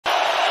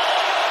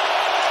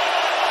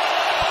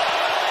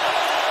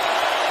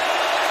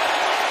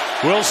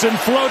Wilson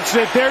floats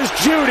it. There's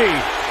Jeudy.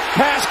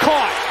 Pass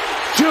caught.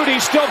 Jeudy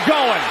still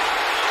going.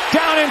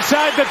 Down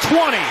inside the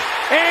 20.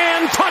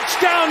 And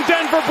touchdown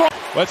Denver Broncos.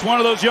 That's one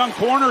of those young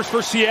corners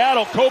for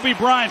Seattle. Kobe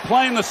Bryant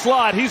playing the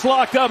slot. He's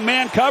locked up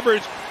man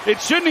coverage. It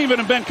shouldn't even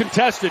have been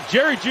contested.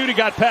 Jerry Jeudy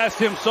got past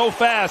him so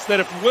fast that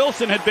if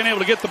Wilson had been able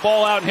to get the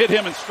ball out and hit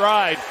him in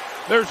stride,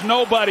 there's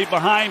nobody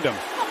behind him.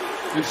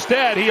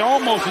 Instead, he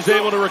almost is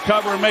able to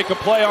recover and make a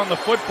play on the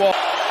football.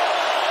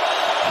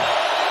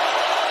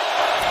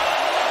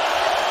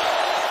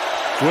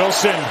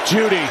 Wilson,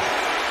 Jeudy.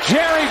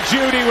 Jerry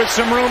Jeudy with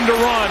some room to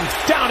run.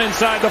 Down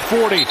inside the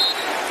 40.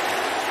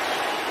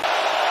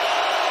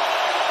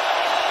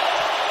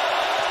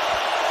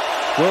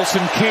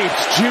 Wilson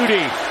keeps.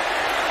 Jeudy.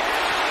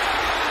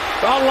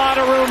 A lot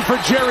of room for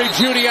Jerry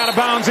Jeudy out of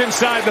bounds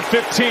inside the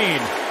 15.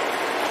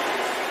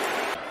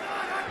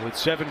 With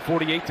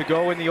 7:48 to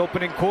go in the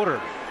opening quarter.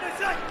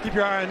 Keep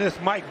your eye on this.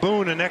 Mike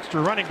Boone, an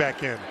extra running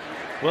back in.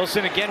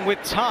 Wilson again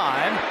with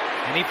time,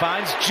 and he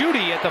finds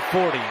Jeudy at the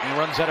 40. He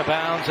runs out of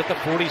bounds at the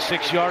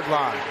 46-yard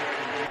line.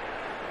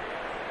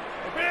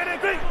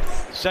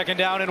 Second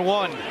down and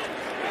 1.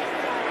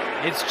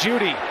 It's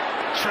Jeudy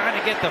trying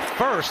to get the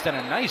first, and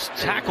a nice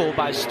tackle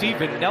by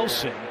Steven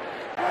Nelson.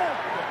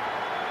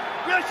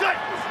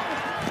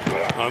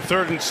 On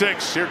 3rd and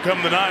 6, here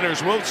come the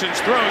Niners. Wilson's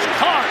throws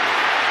caught.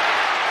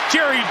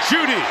 Jerry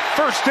Jeudy,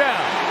 first down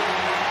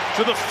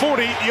to the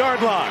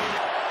 40-yard line.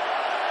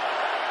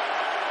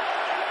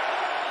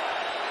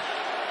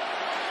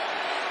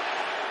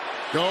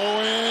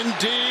 Going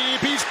deep,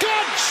 he's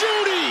got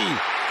Jeudy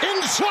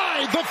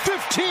inside the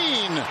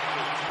 15.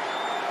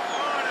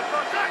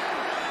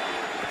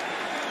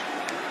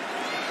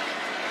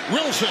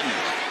 Wilson,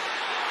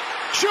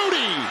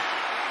 Jeudy,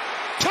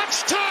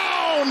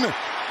 touchdown!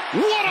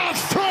 What a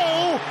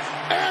throw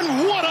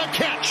and what a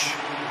catch!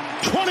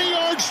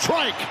 20-yard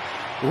strike.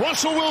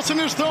 Russell Wilson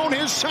has thrown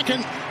his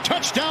second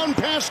touchdown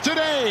pass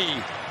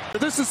today.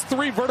 This is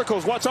 3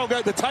 verticals. Watch out,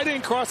 guys. The tight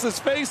end crosses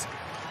face,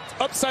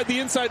 upside the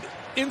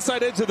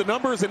inside edge of the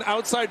numbers, and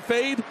outside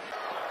fade.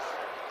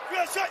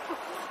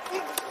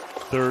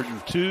 3rd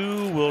and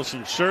 2.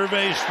 Wilson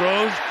surveys,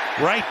 throws.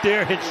 Right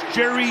there hits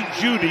Jerry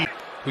Jeudy,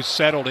 who's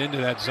settled into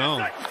that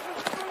zone.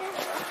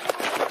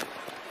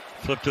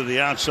 Flip to the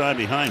outside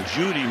behind.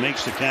 Jeudy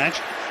makes the catch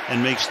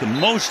and makes the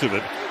most of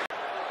it.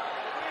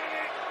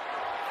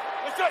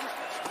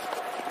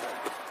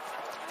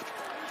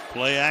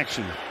 Play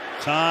action.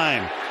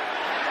 Time.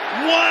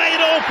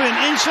 Wide open.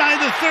 Inside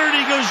the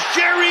 30 goes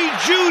Jerry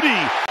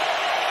Jeudy.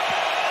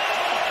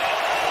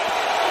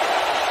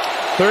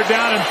 3rd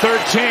down and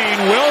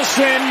 13.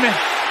 Wilson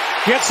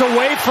gets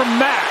away from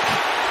Mack.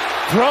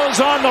 Throws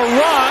on the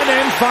run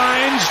and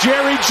finds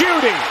Jerry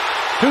Jeudy,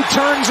 who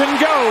turns and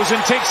goes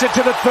and takes it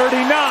to the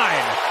 39.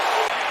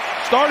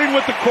 Starting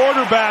with the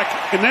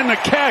quarterback and then the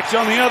catch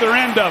on the other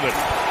end of it.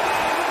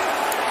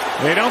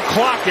 They don't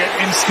clock it.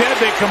 Instead,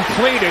 they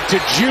complete it to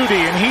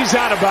Jeudy, and he's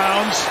out of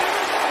bounds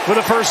for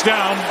the first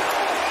down.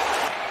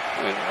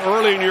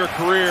 Early in your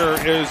career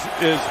is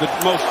the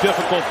most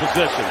difficult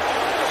position.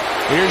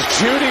 Here's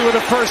Jeudy with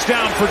a first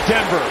down for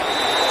Denver.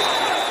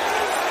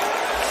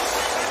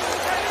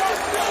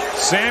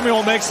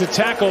 Samuel makes the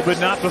tackle, but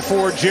not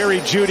before Jerry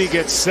Jeudy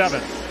gets 7.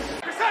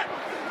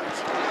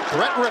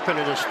 Brett Rippon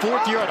in his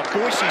 4th year at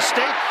Boise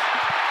State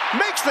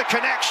makes the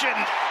connection.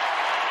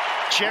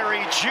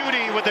 Jerry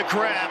Jeudy with the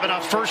grab and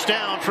a first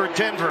down for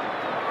Denver.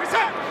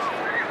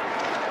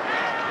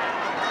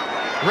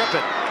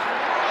 Rippon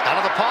out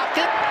of the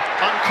pocket,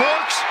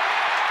 uncorks,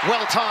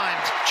 well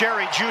timed.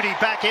 Jerry Jeudy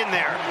back in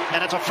there,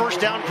 and it's a first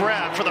down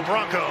grab for the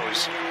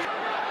Broncos.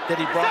 That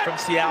he brought from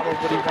Seattle,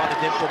 what he wanted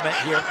to implement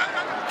here.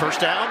 First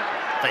down,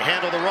 they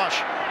handle the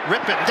rush.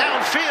 Rippon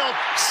downfield,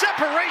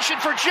 separation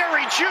for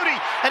Jerry Jeudy,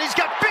 and he's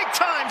got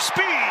big-time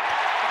speed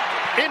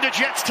into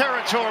Jets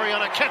territory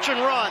on a catch and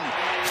run.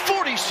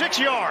 46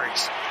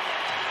 yards.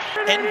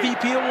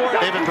 MVP award.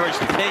 They've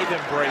embraced it. They've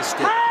embraced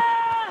it.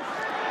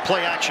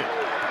 Play action.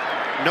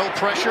 No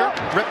pressure.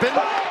 Rippon.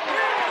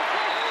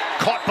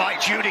 Caught by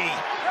Jeudy.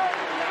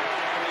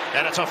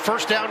 And it's a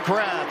first down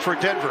grab for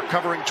Denver,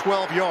 covering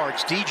 12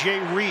 yards. DJ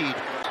Reed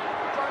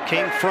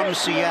came from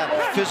Seattle.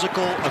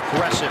 Physical,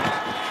 aggressive.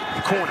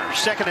 Corner,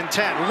 2nd and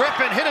 10.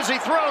 Rippon hit as he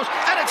throws,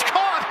 and it's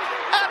caught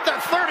at the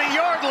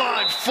 30-yard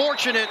line.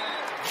 Fortunate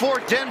for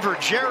Denver.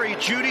 Jerry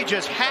Jeudy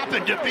just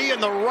happened to be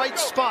in the right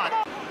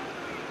spot.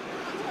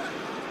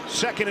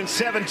 2nd and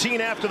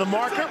 17 after the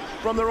marker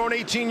from their own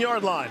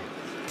 18-yard line.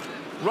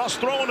 Russ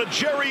throwing to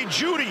Jerry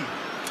Jeudy.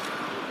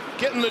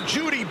 Getting the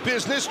Jeudy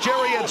business.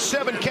 Jerry had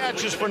 7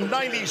 catches for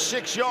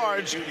 96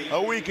 yards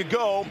a week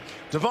ago.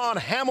 Devon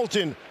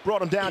Hamilton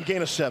brought him down,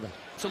 gain of 7.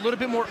 It's a little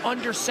bit more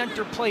under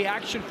center play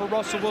action for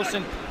Russell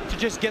Wilson to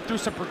just get through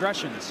some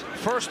progressions.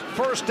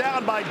 First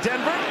down by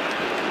Denver.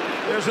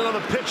 There's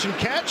another pitch and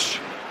catch.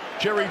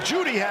 Jerry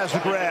Jeudy has the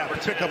grab,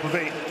 pickup of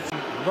 8.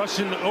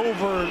 Rushing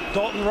over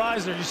Dalton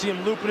Reisner. You see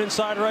him looping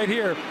inside right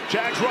here.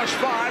 Jags rush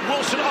 5.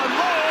 Wilson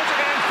unloads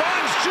and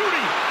finds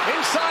Jeudy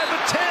inside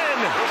the 10.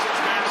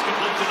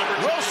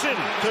 Wilson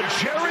to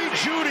Jerry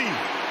Jeudy.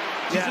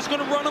 He's just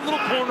going to run a little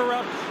corner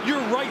route.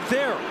 You're right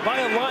there by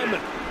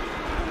alignment.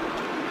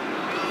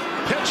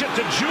 Pitch it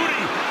to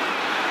Jeudy.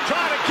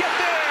 Trying to get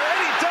there, and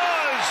he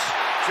does.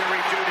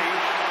 Jerry Jeudy.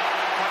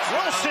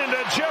 Wilson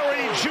to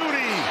Jerry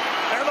Jeudy,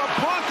 and the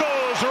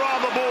Broncos are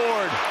on the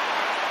board.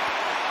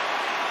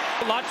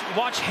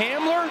 Watch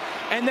Hamler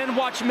and then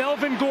watch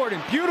Melvin Gordon.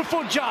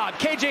 Beautiful job.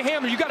 KJ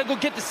Hamler, you got to go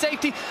get the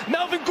safety.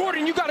 Melvin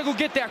Gordon, you got to go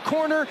get that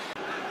corner.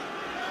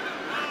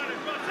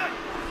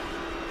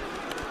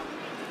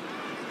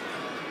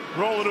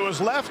 Rolling to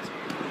his left.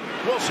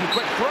 Wilson,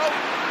 quick throw.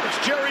 It's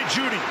Jerry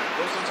Jeudy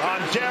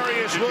on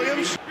Darius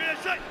Williams.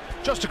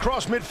 Just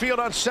across midfield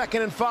on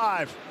 2nd and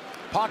 5.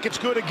 Pocket's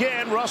good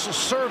again. Russell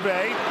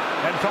survey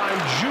and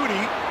finds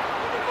Jeudy.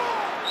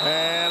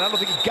 And I don't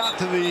think he got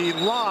to the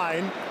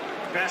line.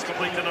 Pass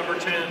complete to number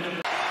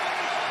 10.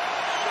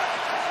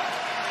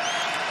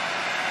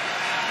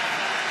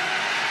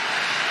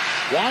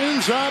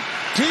 Winds up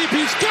deep.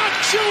 He's got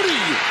Jeudy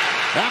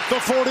at the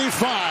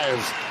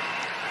 45.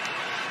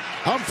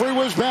 Humphrey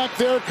was back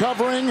there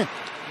covering.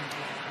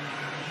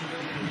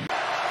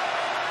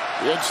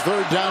 It's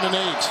 3rd down and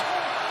 8.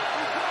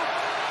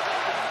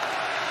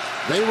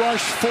 They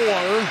rush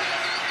 4.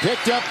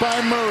 Picked up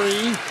by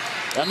Murray.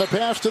 And the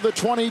pass to the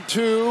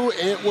 22.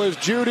 It was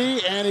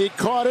Jeudy, and he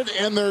caught it,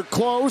 and they're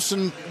close.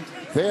 And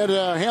they had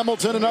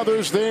Hamilton and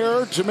others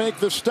there to make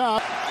the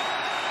stop.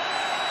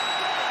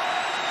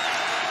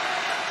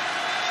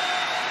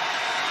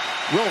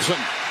 Wilson.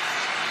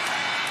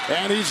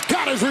 And he's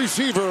got his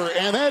receiver,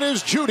 and that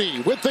is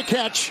Jeudy with the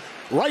catch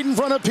right in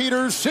front of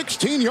Peters.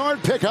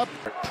 16-yard pickup.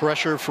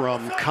 Pressure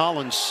from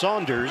Colin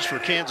Saunders for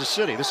Kansas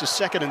City. This is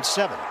 2nd and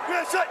 7.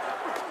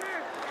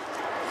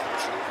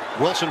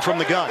 Wilson from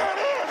the gun.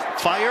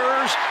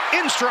 Fires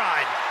in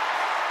stride.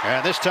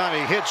 And this time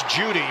he hits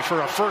Jeudy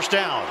for a 1st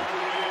down.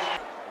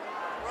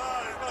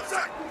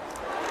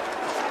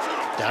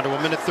 Down to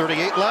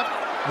 1:38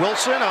 left.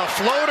 Wilson, a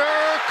floater,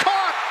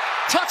 caught.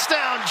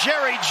 Touchdown,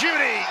 Jerry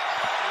Jeudy.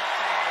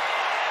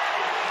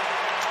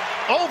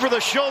 Over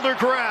the shoulder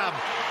grab.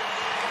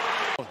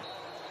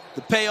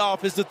 The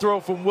payoff is the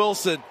throw from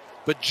Wilson,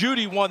 but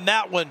Jeudy won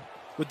that one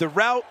with the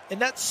route and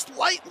that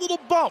slight little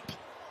bump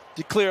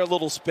to clear a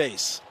little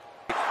space.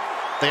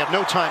 They have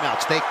no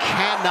timeouts. They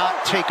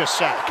cannot take a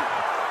sack.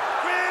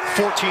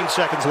 14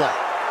 seconds left.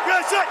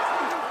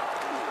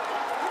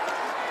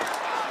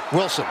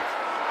 Wilson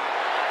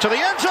to the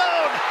end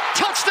zone.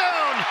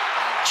 Touchdown,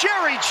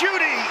 Jerry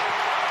Jeudy.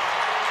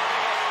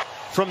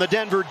 From the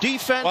Denver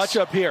defense. Watch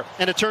up here.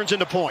 And it turns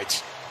into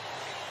points.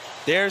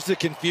 There's the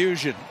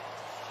confusion.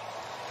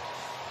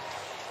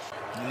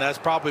 And that's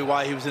probably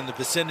why he was in the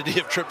vicinity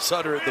of Trip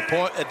Sutter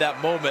at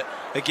that moment.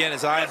 Again,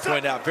 as Ian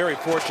pointed out, very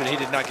fortunate he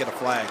did not get a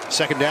flag.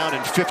 2nd down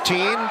and 15.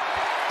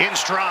 In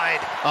stride,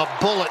 a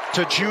bullet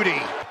to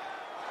Jeudy.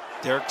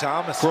 Derek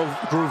Thomas.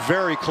 Grew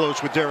very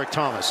close with Derek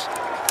Thomas.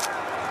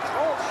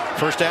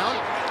 1st down.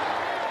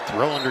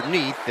 Throw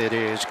underneath. It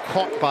is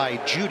caught by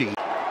Jeudy.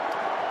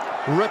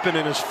 Rippon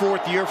in his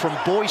 4th year from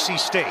Boise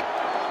State.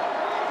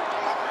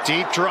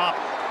 Deep drop.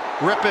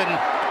 Rippon.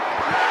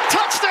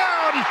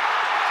 Touchdown!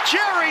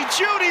 Jerry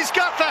Jeudy's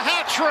got the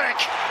hat trick.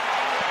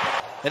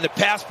 And the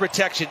pass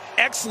protection,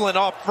 excellent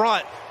off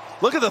front.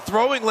 Look at the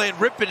throwing lane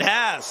Rippon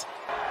has.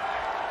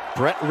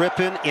 Brett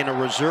Rippon in a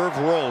reserve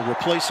role,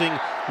 replacing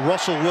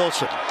Russell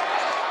Wilson.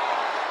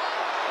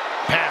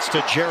 Pass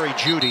to Jerry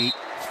Jeudy.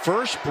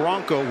 First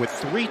Bronco with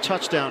 3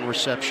 touchdown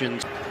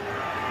receptions.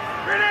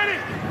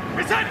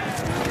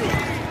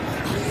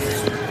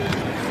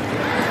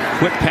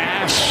 Quick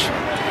pass.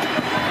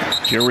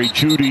 Jerry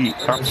Jeudy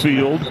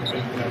upfield.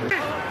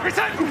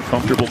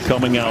 Comfortable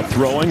coming out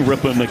throwing.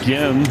 Rippon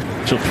again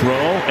to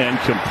throw and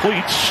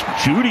completes.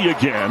 Jeudy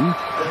again.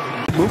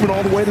 Moving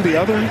all the way to the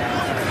other.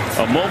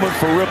 A moment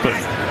for Rippon.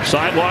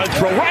 Sideline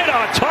throw right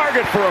on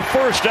target for a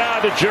 1st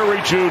down to Jerry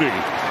Jeudy.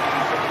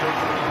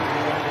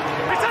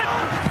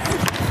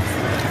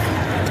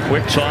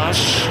 Quick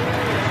toss.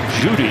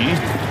 Jeudy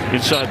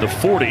inside the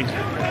 40.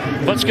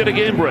 Let's get a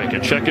game break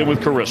and check in with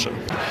Carissa.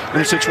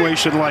 In a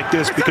situation like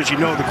this, because you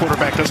know the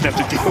quarterback doesn't have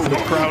to deal with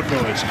crowd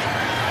noise.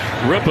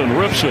 Rippon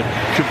rips it.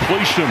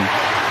 Completion.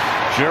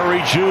 Jerry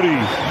Jeudy.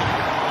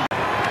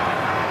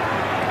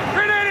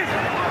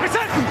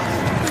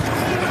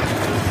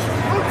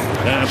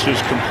 Pass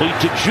is complete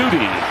to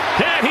Jeudy.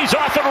 And he's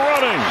off and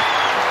running.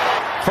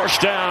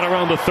 1st down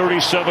around the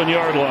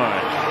 37-yard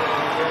line.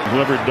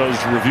 Whoever does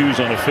reviews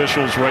on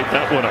officials, write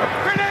that one up.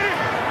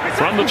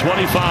 From the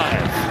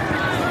 25.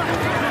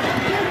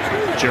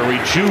 Jerry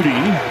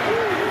Jeudy.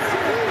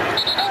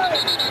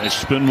 Nice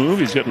spin move.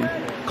 He's getting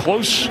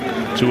close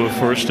to a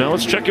 1st down.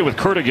 Let's check in with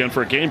Kurt again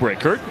for a game break.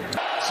 Kurt?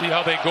 See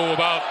how they go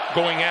about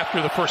going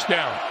after the 1st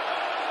down.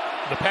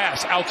 The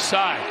pass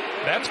outside.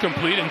 That's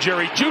complete, and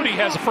Jerry Jeudy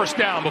has a 1st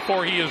down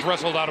before he is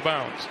wrestled out of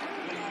bounds.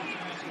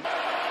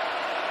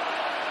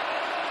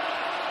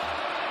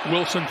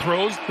 Wilson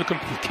throws. The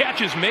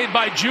catch is made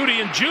by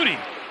Jeudy, and Jeudy